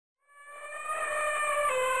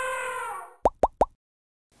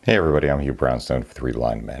Hey everybody, I'm Hugh Brownstone for Three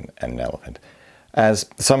Blind Men and an Elephant. As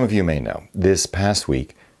some of you may know, this past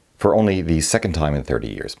week, for only the second time in 30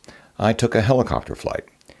 years, I took a helicopter flight.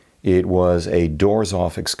 It was a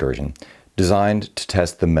doors-off excursion designed to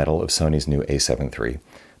test the mettle of Sony's new A7 III,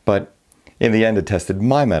 but in the end it tested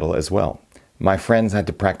my mettle as well. My friends had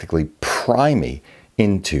to practically pry me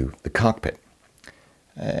into the cockpit.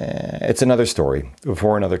 It's another story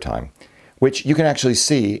for another time, which you can actually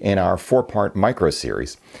see in our 4-part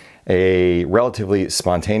micro-series, a relatively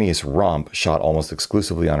spontaneous romp shot almost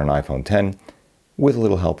exclusively on an iPhone X with a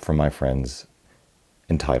little help from my friends,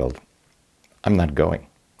 entitled, I'm Not Going.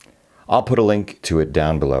 I'll put a link to it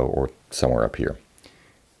down below or somewhere up here.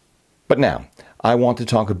 But now, I want to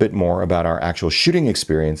talk a bit more about our actual shooting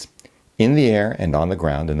experience in the air and on the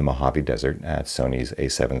ground in the Mojave Desert at Sony's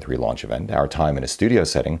A7 III launch event, our time in a studio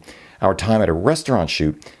setting, our time at a restaurant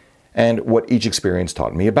shoot, and what each experience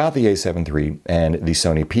taught me about the A7 III and the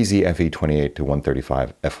Sony PZ FE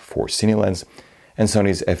 28-135 f4 cine lens and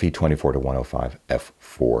Sony's FE 24-105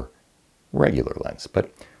 f4 regular lens. But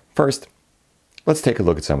first, let's take a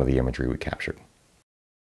look at some of the imagery we captured.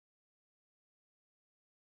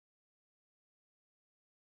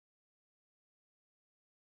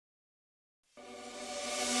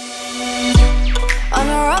 On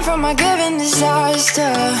a run from my given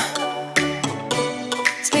disaster,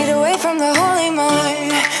 speed away from the holy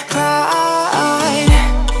mind, pride.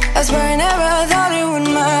 I swear I never thought it would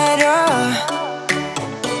matter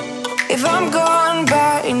if I'm gone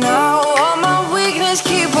by now. All my weakness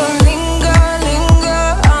keep on linger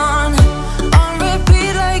on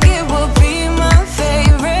repeat like it will be my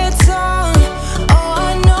favorite song. Oh,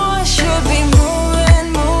 I know I should be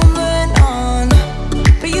moving on,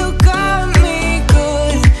 but you got me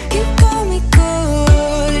good, you got me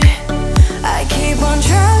good. I keep on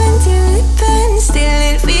driving till it bends, still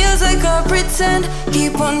it feels like I pretend.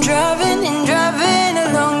 Keep on driving and driving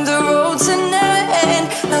along the road tonight.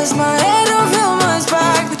 Lost my head over my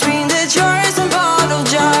back between the jars and bottle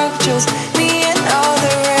jack. Just me and all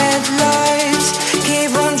the red lights.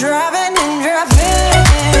 Keep on driving and driving.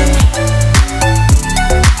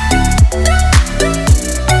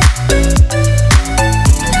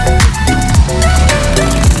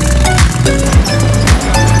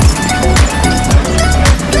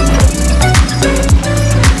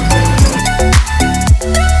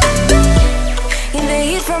 In the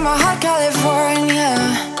heat from a hot California,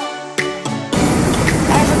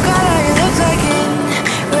 I forgot how you looked like in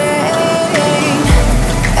rain.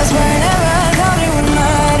 That's why I never thought it would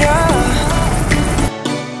matter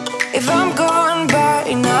if I'm gone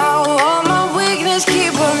by now. All my weakness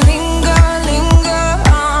keep on linger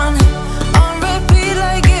on repeat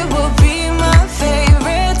like it will be my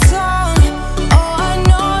favorite song. Oh, I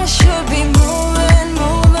know I should be moving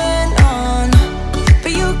on,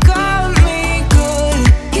 but you got me good,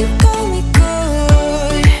 you got me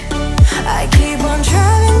good. I keep on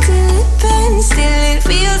driving till it bends, still it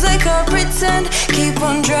feels like I pretend. Keep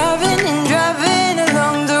on driving and driving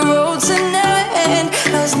along the road tonight.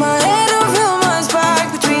 Lost my head over my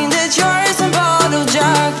back between the jars and bottle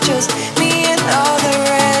jack. Just me and all the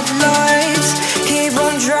red lights. Keep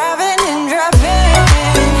on driving and driving.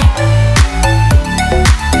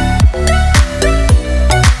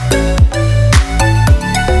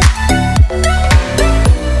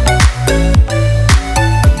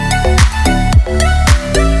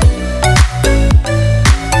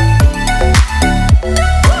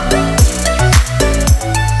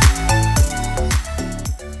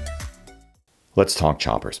 Let's talk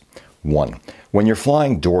choppers. 1. When you're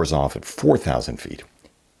flying doors off at 4,000 feet,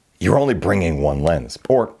 you're only bringing one lens,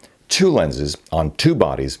 or two lenses on two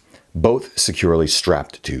bodies, both securely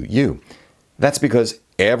strapped to you. That's because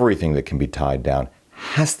everything that can be tied down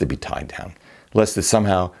has to be tied down, lest it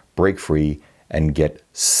somehow break free and get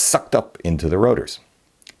sucked up into the rotors,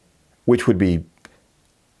 which would be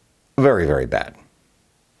very, very bad.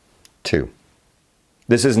 2.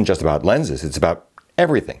 This isn't just about lenses, it's about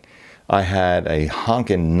everything. I had a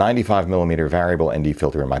honkin' 95mm variable ND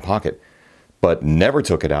filter in my pocket, but never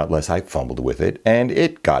took it out lest I fumbled with it, and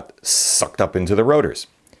it got sucked up into the rotors.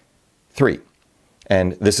 3.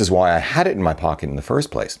 And this is why I had it in my pocket in the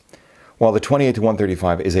first place. While the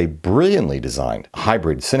 28-135 is a brilliantly designed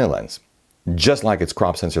hybrid cine lens, just like its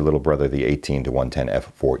crop sensor little brother, the 18-110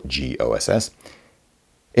 f4 G OSS,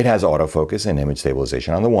 it has autofocus and image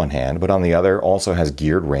stabilization on the one hand, but on the other also has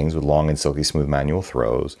geared rings with long and silky smooth manual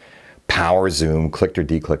throws, power zoom, clicked or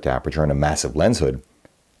declicked aperture, and a massive lens hood.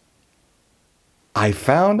 I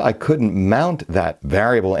found I couldn't mount that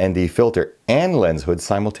variable ND filter and lens hood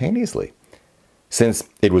simultaneously. Since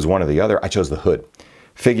it was one or the other, I chose the hood.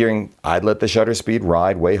 figuring I'd let the shutter speed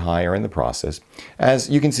ride way higher in the process, as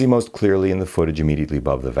you can see most clearly in the footage immediately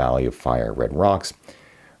above the Valley of Fire Red Rocks,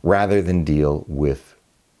 rather than deal with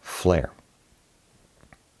flare.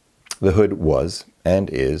 The hood was, and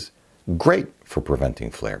is, great for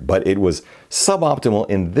preventing flare, but it was suboptimal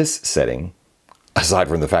in this setting, aside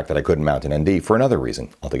from the fact that I couldn't mount an ND, for another reason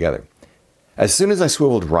altogether. As soon as I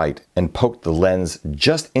swiveled right and poked the lens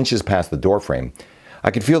just inches past the doorframe,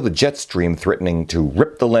 I could feel the jet stream threatening to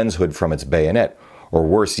rip the lens hood from its bayonet, or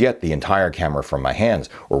worse yet, the entire camera from my hands,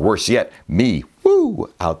 or worse yet, me,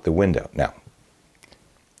 woo, out the window. Now,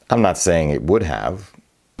 I'm not saying it would have.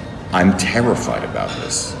 I'm terrified about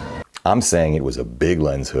this. I'm saying it was a big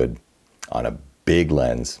lens hood on a big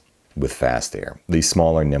lens with fast air. The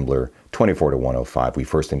smaller, nimbler 24-105 we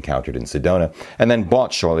first encountered in Sedona and then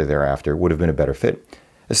bought shortly thereafter would have been a better fit,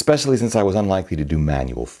 especially since I was unlikely to do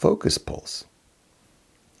manual focus pulls.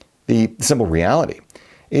 The simple reality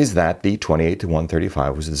is that the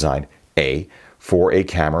 28-135 was designed, A, for a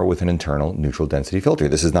camera with an internal neutral density filter.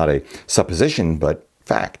 This is not a supposition, but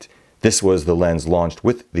fact. This was the lens launched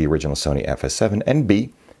with the original Sony FS7, and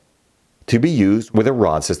B, to be used with a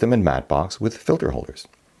rod system and matte box with filter holders.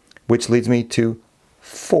 Which leads me to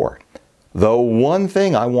 4. The one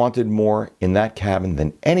thing I wanted more in that cabin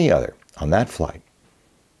than any other on that flight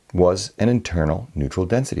was an internal neutral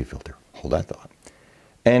density filter. Hold that thought.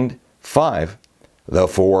 And 5, the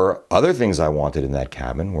 4 other things I wanted in that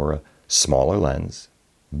cabin were a smaller lens,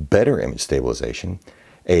 better image stabilization,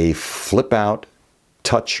 a flip-out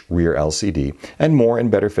touch rear LCD, and more and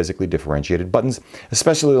better physically differentiated buttons,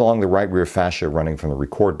 especially along the right rear fascia running from the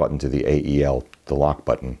record button to the AEL, the lock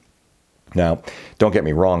button. Now, don't get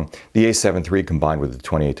me wrong, the A7 III combined with the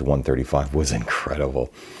 28-135 was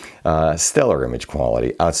incredible. Stellar image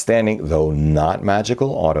quality, outstanding, though not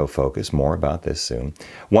magical autofocus, more about this soon.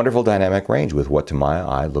 Wonderful dynamic range with what to my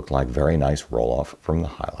eye looked like very nice roll-off from the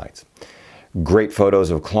highlights. Great photos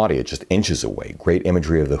of Claudia just inches away. Great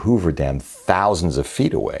imagery of the Hoover Dam thousands of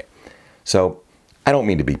feet away. So, I don't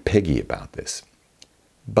mean to be piggy about this,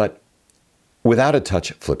 but without a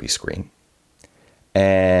touch flippy screen,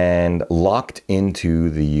 and locked into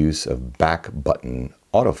the use of back button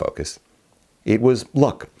autofocus, it was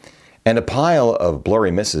luck and a pile of blurry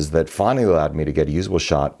misses that finally allowed me to get a usable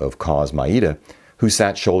shot of Kaz Maeda, who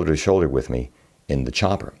sat shoulder to shoulder with me in the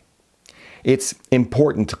chopper. It's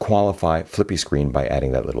important to qualify flippy screen by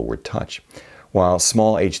adding that little word touch. While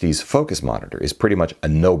Small HD's focus monitor is pretty much a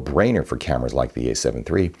no-brainer for cameras like the A7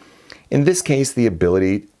 III, in this case the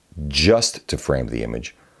ability just to frame the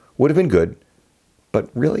image would have been good, but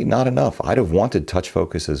really not enough. I'd have wanted touch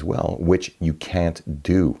focus as well, which you can't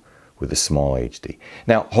do with a Small HD.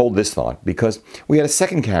 Now, hold this thought, because we had a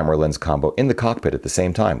second camera lens combo in the cockpit at the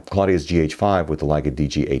same time, Claudia's GH5 with the Leica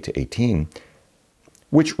DG8-18,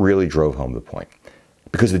 which really drove home the point.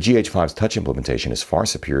 Because the GH5's touch implementation is far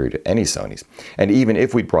superior to any Sony's, and even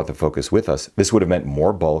if we'd brought the focus with us, this would have meant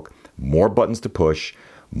more bulk, more buttons to push,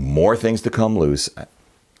 more things to come loose.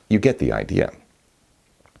 You get the idea.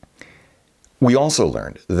 We also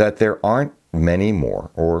learned that there aren't many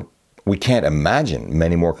more, or we can't imagine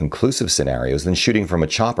many more conclusive scenarios than shooting from a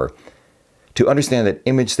chopper to understand that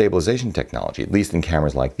image stabilization technology, at least in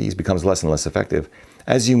cameras like these, becomes less and less effective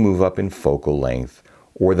as you move up in focal length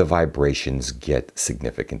or the vibrations get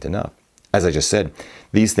significant enough. As I just said,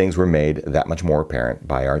 these things were made that much more apparent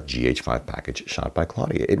by our GH5 package shot by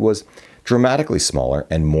Claudia. It was dramatically smaller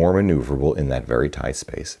and more maneuverable in that very tight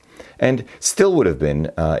space, and still would have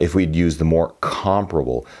been if we'd used the more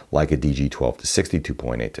comparable Leica DG12 to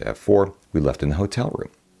 62.8 to f4 we left in the hotel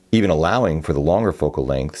room, even allowing for the longer focal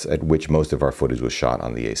lengths at which most of our footage was shot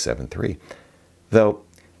on the A7 III. Though,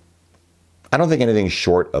 I don't think anything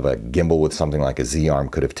short of a gimbal with something like a Z-arm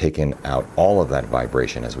could have taken out all of that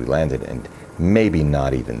vibration as we landed, and maybe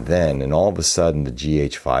not even then, and all of a sudden the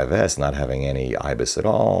GH5S not having any IBIS at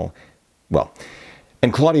all. Well,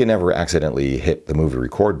 and Claudia never accidentally hit the movie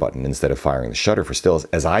record button instead of firing the shutter for stills,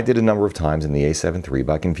 as I did a number of times in the A7 III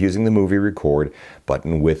by confusing the movie record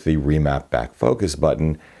button with the remap back focus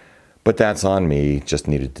button, but that's on me, just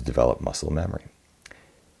needed to develop muscle memory.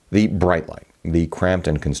 The bright light, the cramped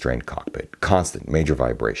and constrained cockpit, constant major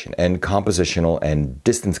vibration, and compositional and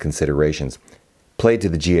distance considerations played to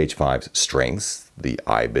the GH5's strengths, the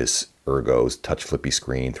IBIS, Ergo's touch flippy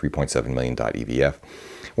screen, 3.7 million .EVF,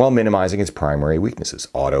 while minimizing its primary weaknesses.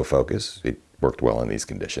 Autofocus, it worked well in these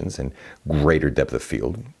conditions, and greater depth of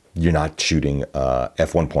field. You're not shooting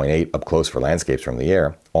f1.8 up close for landscapes from the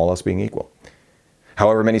air, all else being equal.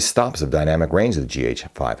 However many stops of dynamic range the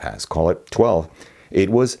GH5 has, call it 12, it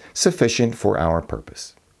was sufficient for our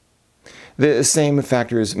purpose. The same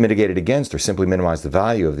factors mitigated against or simply minimized the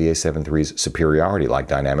value of the A7 III's superiority, like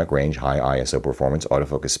dynamic range, high ISO performance,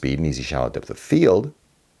 autofocus speed, and easy shallow depth of field,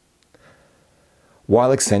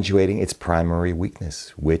 while accentuating its primary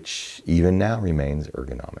weakness, which even now remains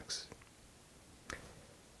ergonomics.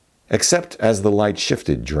 Except as the light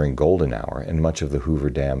shifted during golden hour and much of the Hoover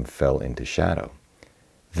Dam fell into shadow.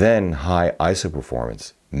 Then high ISO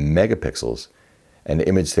performance, megapixels, and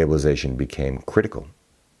image stabilization became critical,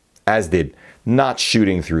 as did not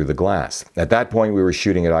shooting through the glass. At that point, we were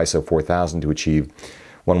shooting at ISO 4000 to achieve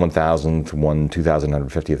 1/1000th,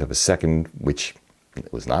 1/2950th of a second, which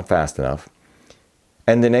was not fast enough.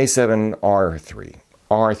 And an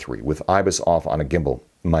A7R3 with IBIS off on a gimbal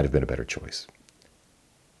might have been a better choice.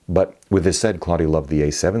 But with this said, Claudia loved the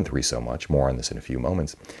A7 III so much, more on this in a few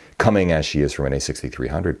moments, coming as she is from an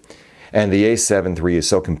A6300. And the A7 III is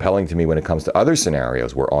so compelling to me when it comes to other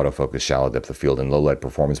scenarios where autofocus, shallow depth of field, and low light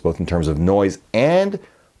performance, both in terms of noise and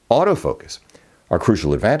autofocus, are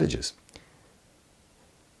crucial advantages,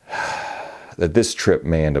 that this trip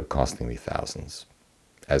may end up costing me thousands,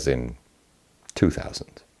 as in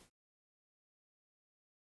 2,000.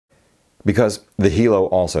 Because the Hilo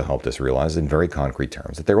also helped us realize in very concrete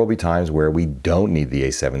terms that there will be times where we don't need the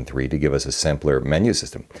A7 III to give us a simpler menu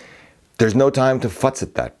system. There's no time to futz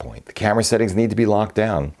at that point. The camera settings need to be locked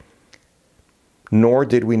down. Nor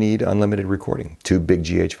did we need unlimited recording. Two big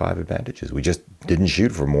GH5 advantages. We just didn't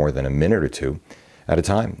shoot for more than a minute or two at a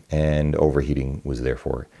time, and overheating was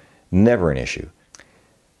therefore never an issue.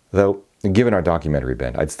 Though, given our documentary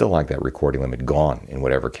bent, I'd still like that recording limit gone in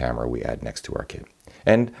whatever camera we add next to our kit.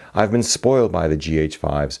 And I've been spoiled by the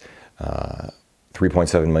GH5's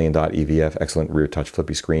 3.7 million dot EVF, excellent rear touch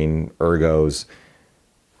flippy screen, ergos.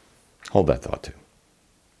 Hold that thought too.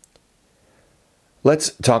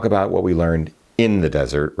 Let's talk about what we learned in the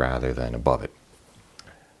desert rather than above it.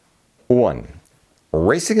 1.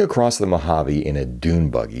 Racing across the Mojave in a dune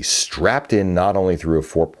buggy, strapped in not only through a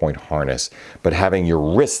 4-point harness, but having your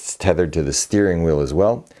wrists tethered to the steering wheel as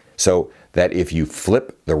well, so that if you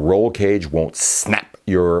flip, the roll cage won't snap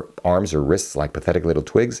your arms or wrists like pathetic little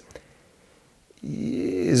twigs,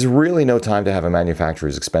 is really no time to have a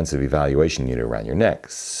manufacturer's expensive evaluation unit around your neck.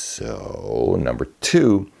 So, number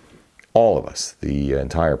 2, all of us, the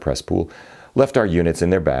entire press pool, left our units in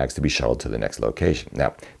their bags to be shuttled to the next location.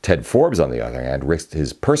 Now, Ted Forbes, on the other hand, risked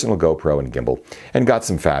his personal GoPro and gimbal and got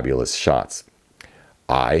some fabulous shots.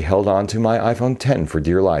 I held on to my iPhone X for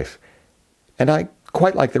dear life, and I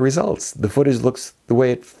quite like the results. The footage looks the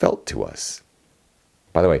way it felt to us.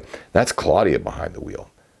 By the way, that's Claudia behind the wheel.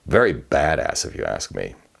 Very badass, if you ask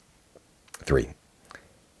me. 3.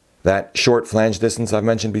 That short flange distance I've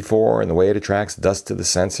mentioned before and the way it attracts dust to the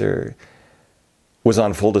sensor was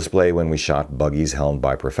on full display when we shot buggies helmed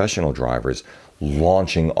by professional drivers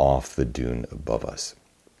launching off the dune above us.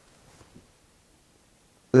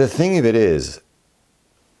 The thing of it is,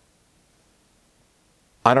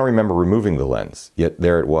 I don't remember removing the lens, yet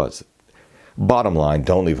there it was. Bottom line,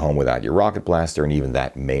 don't leave home without your rocket blaster, and even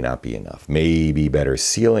that may not be enough. Maybe better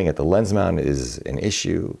sealing at the lens mount is an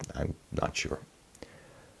issue. I'm not sure.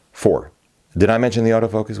 4. Did I mention the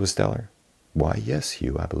autofocus was stellar? Why, yes,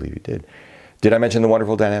 Hugh, I believe you did. Did I mention the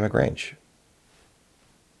wonderful dynamic range?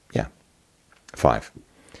 Yeah. 5.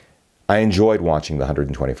 I enjoyed watching the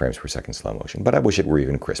 120 frames per second slow motion, but I wish it were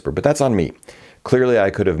even crisper. But that's on me. Clearly,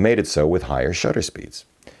 I could have made it so with higher shutter speeds.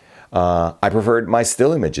 I preferred my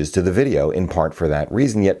still images to the video, in part for that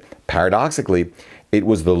reason, yet paradoxically, it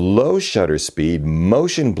was the low shutter speed,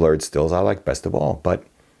 motion blurred stills I liked best of all. But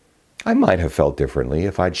I might have felt differently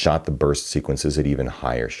if I'd shot the burst sequences at even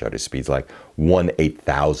higher shutter speeds, like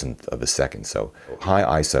 1/8000th of a second. So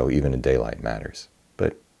high ISO, even in daylight, matters,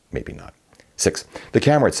 but maybe not. 6. The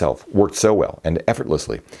camera itself worked so well and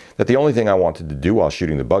effortlessly that the only thing I wanted to do while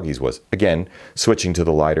shooting the buggies was, again, switching to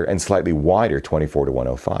the lighter and slightly wider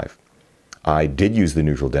 24-105. I did use the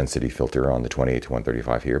neutral density filter on the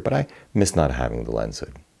 28-135 here, but I missed not having the lens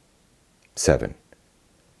hood. 7.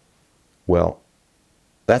 Well,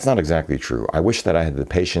 that's not exactly true. I wish that I had the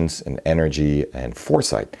patience and energy and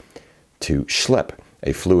foresight to schlep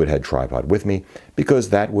a fluid head tripod with me, because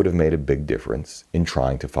that would have made a big difference in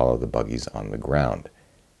trying to follow the buggies on the ground.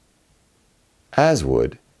 As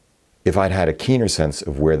would if I'd had a keener sense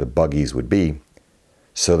of where the buggies would be,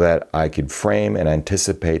 so that I could frame and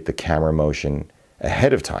anticipate the camera motion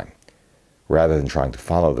ahead of time, rather than trying to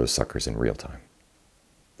follow those suckers in real time.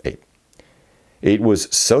 8. It was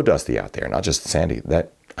so dusty out there, not just sandy,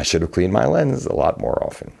 that I should have cleaned my lens a lot more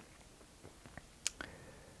often.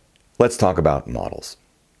 Let's talk about models.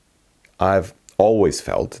 I've always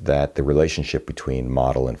felt that the relationship between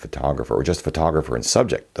model and photographer, or just photographer and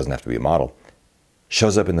subject, doesn't have to be a model,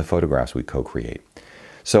 shows up in the photographs we co-create.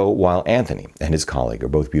 So while Anthony and his colleague are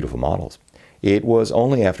both beautiful models, it was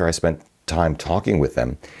only after I spent time talking with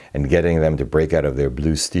them and getting them to break out of their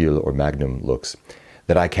blue steel or magnum looks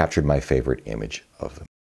that I captured my favorite image of them.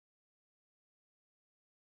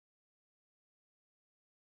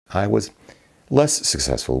 I was less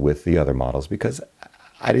successful with the other models because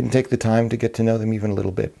I didn't take the time to get to know them even a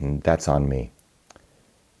little bit, and that's on me.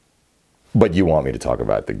 But you want me to talk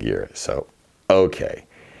about the gear, so okay.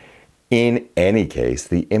 In any case,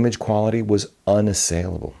 the image quality was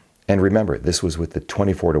unassailable. And remember, this was with the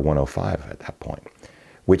 24-105 at that point,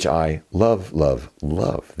 which I love, love,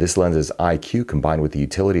 love. This lens's IQ combined with the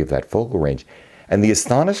utility of that focal range and the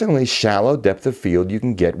astonishingly shallow depth of field you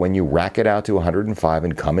can get when you rack it out to 105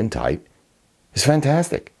 and come in tight is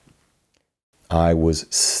fantastic. I was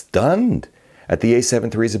stunned at the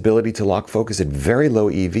A7 III's ability to lock focus at very low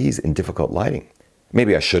EVs in difficult lighting.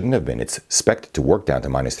 Maybe I shouldn't have been. It's expected to work down to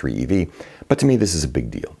 -3 EV, but to me this is a big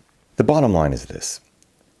deal. The bottom line is this.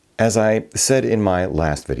 As I said in my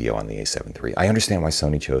last video on the A7 III, I understand why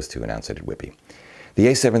Sony chose to announce it at Whippy. The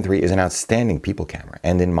A7 III is an outstanding people camera,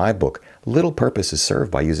 and in my book, little purpose is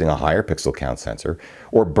served by using a higher pixel count sensor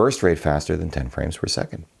or burst rate faster than 10 frames per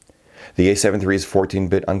second. The A7 III's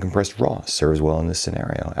 14-bit uncompressed RAW serves well in this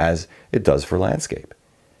scenario, as it does for landscape.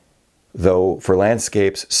 Though for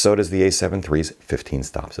landscapes, so does the A7 III's 15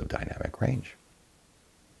 stops of dynamic range.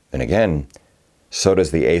 And again, so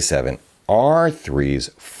does the A7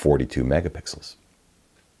 R3's 42 megapixels.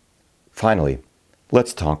 Finally,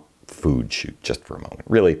 let's talk food shoot just for a moment.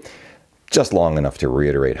 Really, just long enough to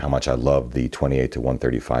reiterate how much I love the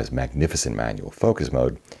 28-135's magnificent manual focus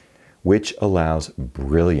mode, which allows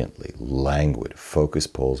brilliantly languid focus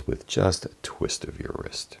pulls with just a twist of your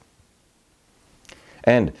wrist.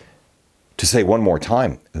 And to say one more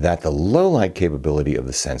time that the low light capability of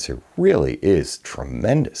the sensor really is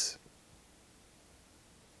tremendous.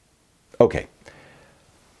 Okay,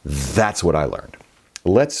 that's what I learned.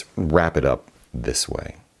 Let's wrap it up this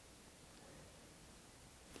way.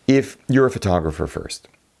 If you're a photographer first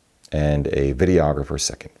and a videographer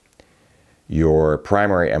second, your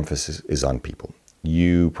primary emphasis is on people.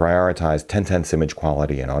 You prioritize 10/10 image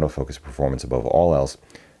quality and autofocus performance above all else,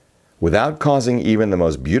 without causing even the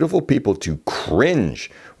most beautiful people to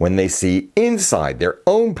cringe when they see inside their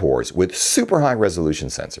own pores with super high resolution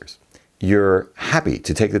sensors. You're happy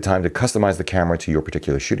to take the time to customize the camera to your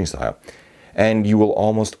particular shooting style, and you will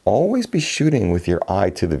almost always be shooting with your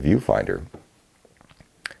eye to the viewfinder.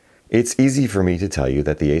 It's easy for me to tell you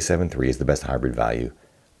that the A7 III is the best hybrid value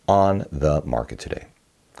on the market today.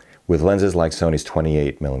 With lenses like Sony's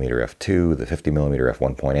 28mm f2, the 50mm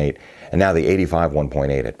f1.8, and now the 85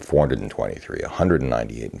 1.8 at $423,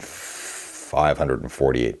 $198, and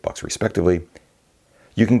 $548 respectively,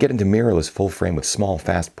 you can get into mirrorless full frame with small,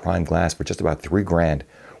 fast prime glass for just about $3,000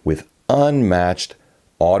 with unmatched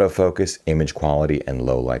autofocus, image quality, and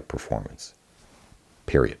low light performance.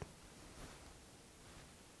 Period.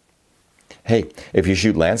 Hey, if you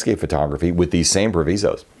shoot landscape photography with these same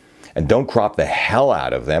provisos, and don't crop the hell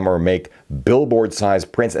out of them or make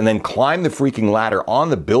billboard-sized prints and then climb the freaking ladder on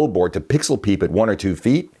the billboard to pixel peep at 1 or 2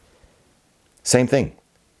 feet, same thing.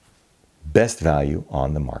 Best value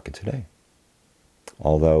on the market today.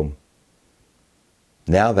 Although,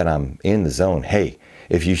 now that I'm in the zone, hey,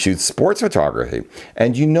 if you shoot sports photography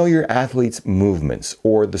and you know your athlete's movements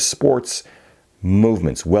or the sport's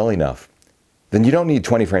movements well enough, then you don't need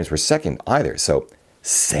 20 frames per second either. So,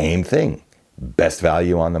 same thing. Best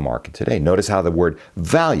value on the market today. Notice how the word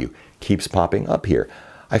value keeps popping up here.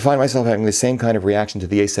 I find myself having the same kind of reaction to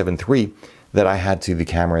the A7 III that I had to the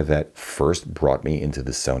camera that first brought me into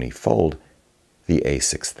the Sony fold, the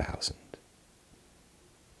A6000.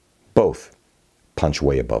 Both punch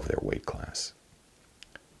way above their weight class.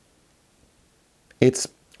 It's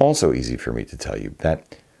also easy for me to tell you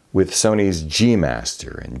that with Sony's G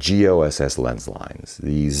Master and G OSS lens lines,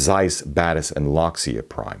 the Zeiss, Batis, and Loxia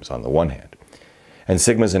primes on the one hand, and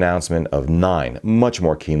Sigma's announcement of 9 much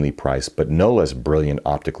more keenly priced but no less brilliant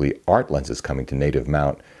optically art lenses coming to native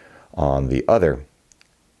mount on the other,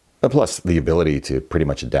 plus the ability to pretty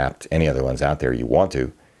much adapt any other lens out there you want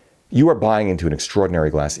to, you are buying into an extraordinary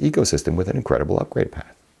glass ecosystem with an incredible upgrade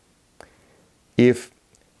path. If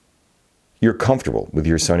you're comfortable with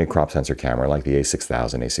your Sony crop sensor camera like the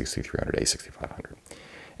A6000, A6300, A6500,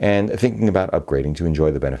 and thinking about upgrading to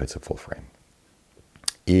enjoy the benefits of full frame,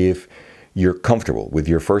 if you're comfortable with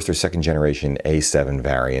your first or second generation A7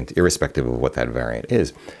 variant, irrespective of what that variant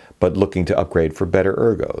is, but looking to upgrade for better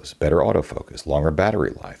ergos, better autofocus, longer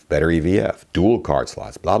battery life, better EVF, dual card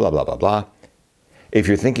slots, blah, blah, blah, blah, blah. If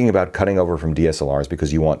you're thinking about cutting over from DSLRs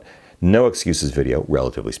because you want no excuses video,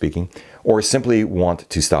 relatively speaking, or simply want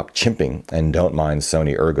to stop chimping and don't mind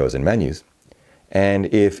Sony ergos and menus, and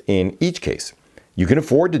if in each case you can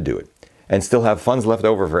afford to do it and still have funds left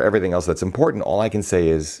over for everything else that's important, all I can say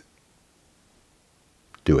is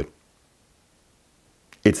do it.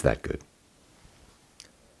 It's that good.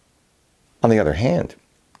 On the other hand,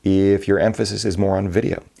 if your emphasis is more on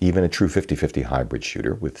video, even a true 50-50 hybrid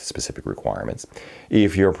shooter with specific requirements,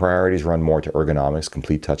 if your priorities run more to ergonomics,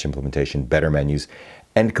 complete touch implementation, better menus,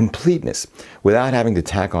 and completeness without having to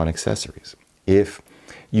tack on accessories, if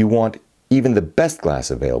you want even the best glass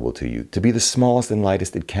available to you to be the smallest and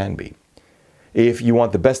lightest it can be, if you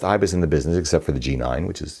want the best IBIS in the business except for the G9,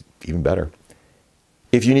 which is even better,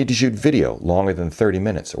 if you need to shoot video longer than 30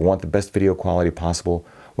 minutes or want the best video quality possible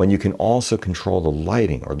when you can also control the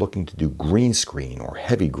lighting or looking to do green screen or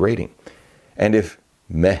heavy grading, and if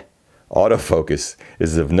autofocus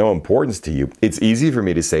is of no importance to you, it's easy for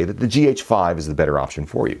me to say that the GH5 is the better option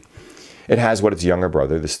for you. It has what its younger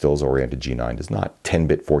brother, the stills-oriented G9, does not: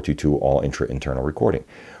 10-bit 422 all intra-internal recording,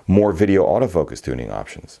 more video autofocus tuning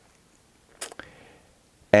options,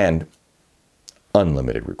 and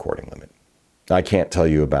unlimited recording limit. I can't tell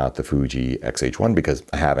you about the Fuji X-H1 because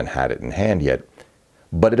I haven't had it in hand yet,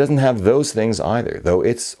 but it doesn't have those things either, though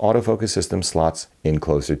its autofocus system slots in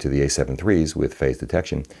closer to the A7 IIIs with phase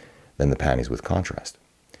detection than the Pannies with contrast.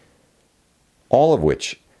 All of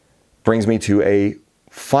which brings me to a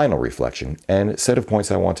final reflection and set of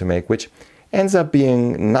points I want to make, which ends up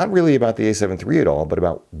being not really about the A7 III at all, but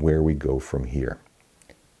about where we go from here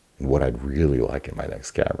and what I'd really like in my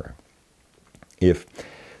next camera. If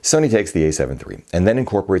Sony takes the A7 III and then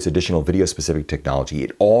incorporates additional video-specific technology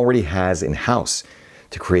it already has in-house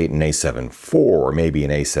to create an A7 IV or maybe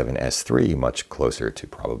an A7S III, much closer to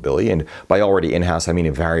probability, and by already in-house I mean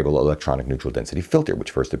a variable electronic neutral density filter,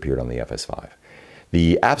 which first appeared on the FS5.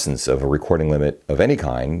 The absence of a recording limit of any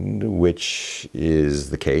kind, which is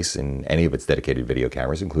the case in any of its dedicated video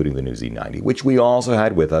cameras, including the new Z90, which we also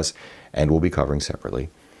had with us and will be covering separately,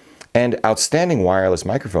 and outstanding wireless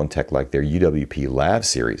microphone tech like their UWP Lav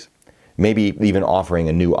series, maybe even offering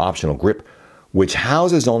a new optional grip which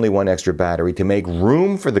houses only one extra battery to make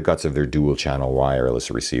room for the guts of their dual-channel wireless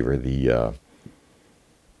receiver, the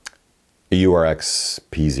URX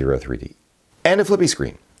P03D, and a flippy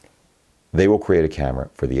screen. They will create a camera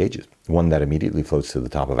for the ages, one that immediately floats to the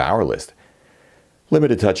top of our list.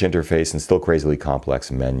 Limited touch interface and still crazily complex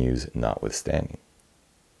menus notwithstanding.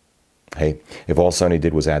 Hey, if all Sony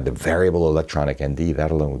did was add the variable electronic ND,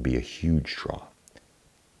 that alone would be a huge draw,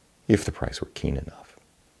 if the price were keen enough.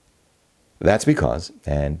 That's because,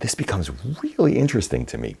 and this becomes really interesting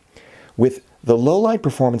to me, with the low-light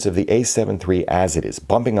performance of the A7 III as it is,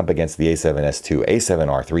 bumping up against the A7S II,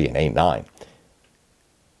 A7R3, and A9,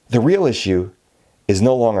 the real issue is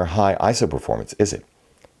no longer high ISO performance, is it?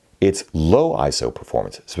 It's low ISO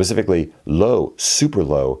performance, specifically low, super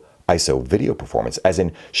low ISO video performance, as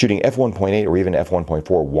in shooting f1.8 or even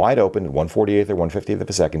f1.4 wide open at 1/48th or 1/50th of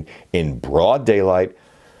a second in broad daylight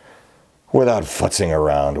without futzing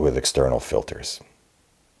around with external filters.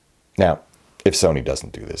 Now, if Sony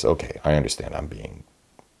doesn't do this, okay, I understand I'm being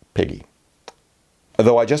piggy.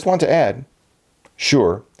 Though I just want to add,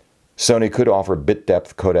 sure, Sony could offer bit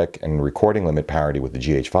depth, codec, and recording limit parity with the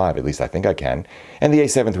GH5, at least I think I can, and the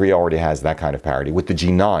A7 III already has that kind of parity with the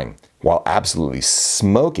G9, while absolutely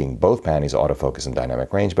smoking both Pannies' autofocus and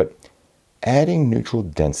dynamic range, but adding neutral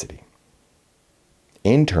density,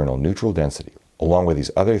 internal neutral density, along with these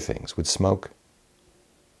other things, would smoke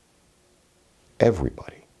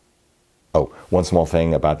everybody. Oh, one small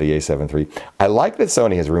thing about the A7 III. I like that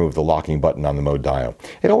Sony has removed the locking button on the mode dial.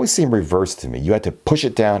 It always seemed reversed to me. You had to push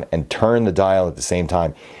it down and turn the dial at the same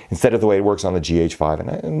time, instead of the way it works on the GH5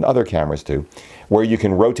 and other cameras too, where you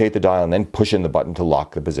can rotate the dial and then push in the button to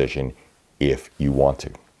lock the position if you want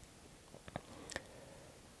to.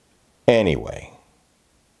 Anyway,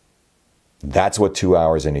 that's what 2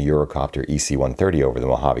 hours in a Eurocopter EC130 over the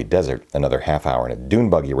Mojave Desert, another half hour in a dune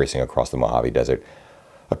buggy racing across the Mojave Desert,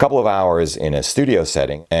 a couple of hours in a studio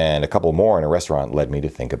setting, and a couple more in a restaurant led me to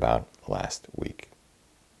think about last week.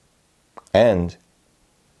 And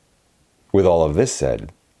with all of this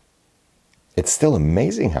said, it's still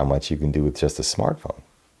amazing how much you can do with just a smartphone,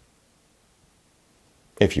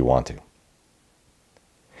 if you want to.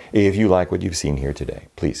 If you like what you've seen here today,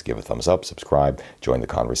 please give a thumbs up, subscribe, join the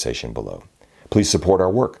conversation below. Please support our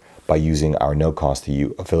work by using our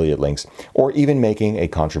no-cost-to-you affiliate links, or even making a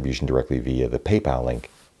contribution directly via the PayPal link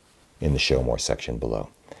in the Show More section below.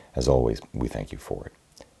 As always, we thank you for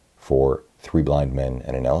it. For Three Blind Men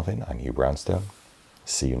and an Elephant, I'm Hugh Brownstone.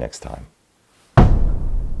 See you next time.